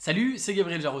Salut, c'est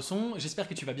Gabriel Jarosson, j'espère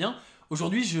que tu vas bien.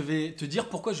 Aujourd'hui, je vais te dire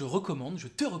pourquoi je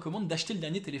te recommande d'acheter le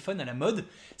dernier téléphone à la mode.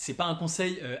 C'est pas un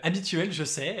conseil habituel, je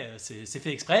sais, c'est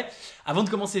fait exprès. Avant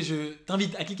de commencer, je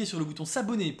t'invite à cliquer sur le bouton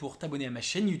s'abonner pour t'abonner à ma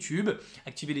chaîne YouTube,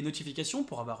 activer les notifications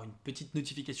pour avoir une petite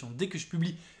notification dès que je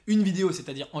publie une vidéo,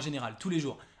 c'est-à-dire en général tous les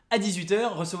jours à 18h,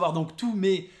 recevoir donc tous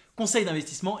mes conseils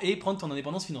d'investissement et prendre ton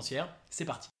indépendance financière. C'est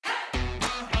parti.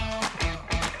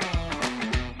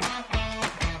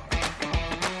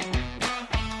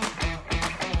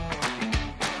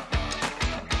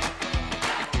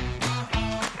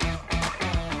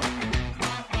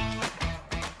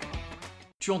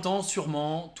 Tu entends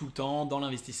sûrement tout le temps dans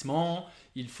l'investissement,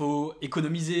 il faut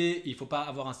économiser, il ne faut pas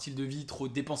avoir un style de vie trop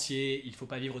dépensier, il ne faut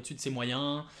pas vivre au-dessus de ses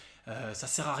moyens, ça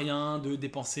sert à rien de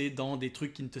dépenser dans des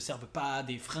trucs qui ne te servent pas,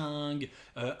 des fringues,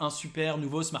 un super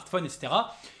nouveau smartphone, etc.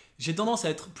 J'ai tendance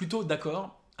à être plutôt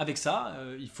d'accord avec ça.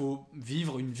 Il faut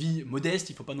vivre une vie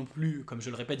modeste, il ne faut pas non plus, comme je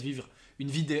le répète, vivre une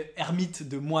vie d'ermite,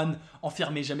 de moine,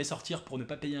 enfermé, jamais sortir pour ne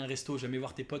pas payer un resto, jamais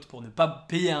voir tes potes pour ne pas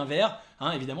payer un verre.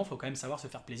 Hein, évidemment, il faut quand même savoir se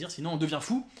faire plaisir, sinon on devient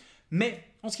fou. Mais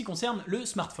en ce qui concerne le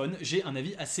smartphone, j'ai un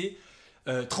avis assez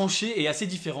tranché et assez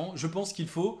différent. Je pense qu'il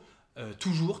faut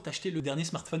toujours t'acheter le dernier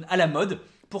smartphone à la mode.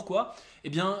 Pourquoi ? Eh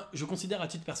bien, je considère à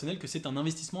titre personnel que c'est un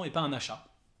investissement et pas un achat.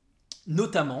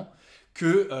 Notamment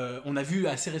que on a vu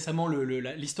assez récemment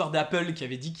l'histoire d'Apple qui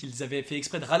avait dit qu'ils avaient fait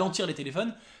exprès de ralentir les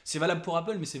téléphones. C'est valable pour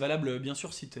Apple, mais c'est valable bien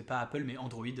sûr si tu n'es pas Apple, mais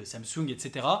Android, Samsung,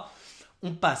 etc.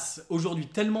 On passe aujourd'hui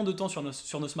tellement de temps sur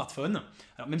nos smartphones.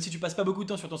 Alors même si tu passes pas beaucoup de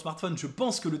temps sur ton smartphone, je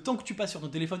pense que le temps que tu passes sur ton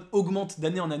téléphone augmente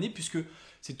d'année en année puisque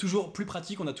c'est toujours plus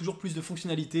pratique, on a toujours plus de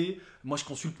fonctionnalités. Moi je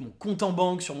consulte mon compte en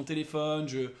banque sur mon téléphone,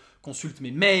 je consulte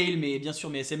mes mails, mais bien sûr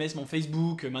mes SMS, mon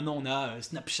Facebook. Maintenant on a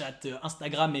Snapchat,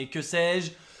 Instagram et que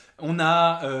sais-je. On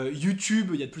a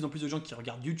YouTube, il y a de plus en plus de gens qui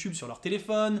regardent YouTube sur leur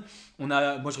téléphone.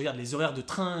 Moi je regarde les horaires de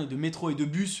train, de métro et de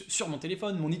bus sur mon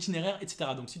téléphone, mon itinéraire, etc.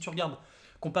 Donc si tu regardes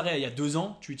comparé à il y a 2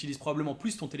 ans, tu utilises probablement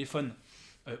plus ton téléphone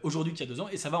aujourd'hui qu'il y a 2 ans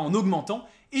et ça va en augmentant.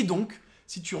 Et donc,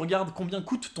 si tu regardes combien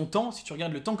coûte ton temps, si tu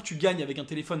regardes le temps que tu gagnes avec un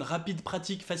téléphone rapide,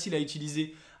 pratique, facile à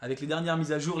utiliser, avec les dernières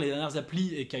mises à jour, les dernières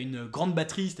applis et qui a une grande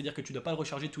batterie, c'est-à-dire que tu ne dois pas le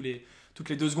recharger toutes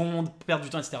les 2 secondes, perdre du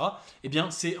temps, etc., eh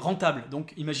bien c'est rentable.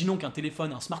 Donc imaginons qu'un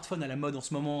téléphone, un smartphone à la mode en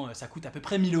ce moment, ça coûte à peu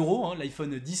près 1000 euros, hein,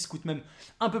 l'iPhone 10 coûte même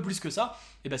un peu plus que ça.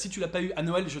 Et bien si tu ne l'as pas eu à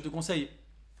Noël, je te conseille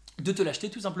de te l'acheter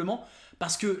tout simplement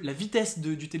parce que la vitesse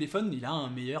du téléphone, il a un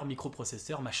meilleur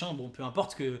microprocesseur, machin, bon, peu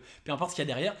importe ce qu'il y a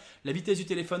derrière. La vitesse du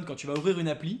téléphone, quand tu vas ouvrir une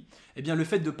appli, eh bien le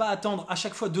fait de ne pas attendre à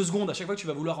chaque fois 2 secondes, à chaque fois que tu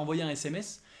vas vouloir envoyer un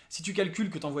SMS, si tu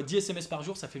calcules que tu envoies 10 SMS par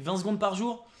jour, ça fait 20 secondes par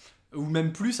jour, ou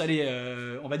même plus, allez,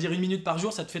 on va dire 1 minute par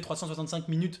jour, ça te fait 365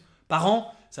 minutes par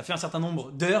an, ça fait un certain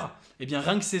nombre d'heures. Et bien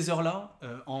rien que ces heures-là,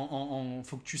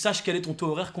 faut que tu saches quel est ton taux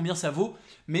horaire, combien ça vaut,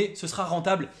 mais ce sera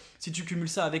rentable si tu cumules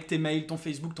ça avec tes mails, ton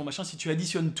Facebook, ton machin, si tu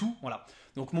additionnes tout, voilà.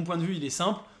 Donc mon point de vue, il est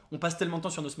simple, on passe tellement de temps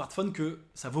sur nos smartphones que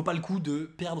ça vaut pas le coup de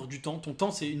perdre du temps. Ton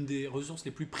temps, c'est une des ressources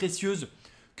les plus précieuses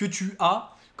que tu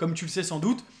as, comme tu le sais sans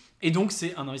doute, et donc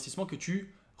c'est un investissement que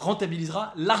tu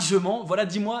rentabilisera largement. Voilà,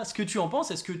 dis-moi ce que tu en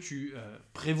penses. Est-ce que tu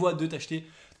prévois de t'acheter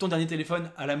ton dernier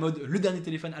téléphone à la mode, le dernier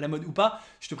téléphone à la mode ou pas?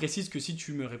 Je te précise que si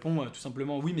tu me réponds tout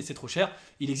simplement oui, mais c'est trop cher,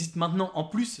 il existe maintenant en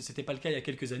plus, c'était pas le cas il y a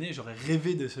quelques années, j'aurais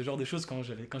rêvé de ce genre de choses quand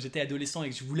j'étais adolescent et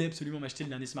que je voulais absolument m'acheter le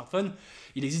dernier smartphone.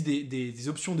 Il existe des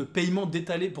options de paiement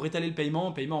pour étaler le paiement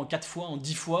en 4 fois, en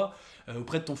 10 fois,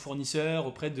 auprès de ton fournisseur,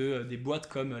 auprès des boîtes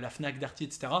comme la Fnac, Darty,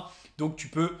 etc. Donc tu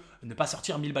peux ne pas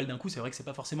sortir 1000 balles d'un coup, c'est vrai que c'est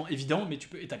pas forcément évident, mais tu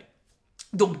peux étaler.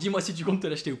 Donc dis-moi si tu comptes te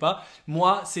l'acheter ou pas.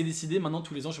 Moi, c'est décidé, maintenant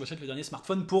tous les ans je m'achète le dernier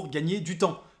smartphone pour gagner du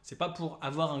temps. C'est pas pour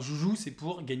avoir un joujou, c'est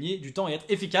pour gagner du temps et être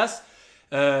efficace.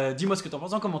 Dis-moi ce que tu en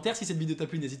penses en commentaire. Si cette vidéo t'a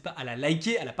plu, n'hésite pas à la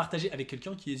liker, à la partager avec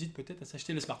quelqu'un qui hésite peut-être à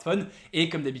s'acheter le smartphone. Et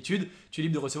comme d'habitude, tu es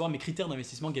libre de recevoir mes critères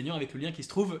d'investissement gagnant avec le lien qui se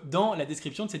trouve dans la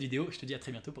description de cette vidéo. Je te dis à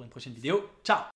très bientôt pour une prochaine vidéo. Ciao!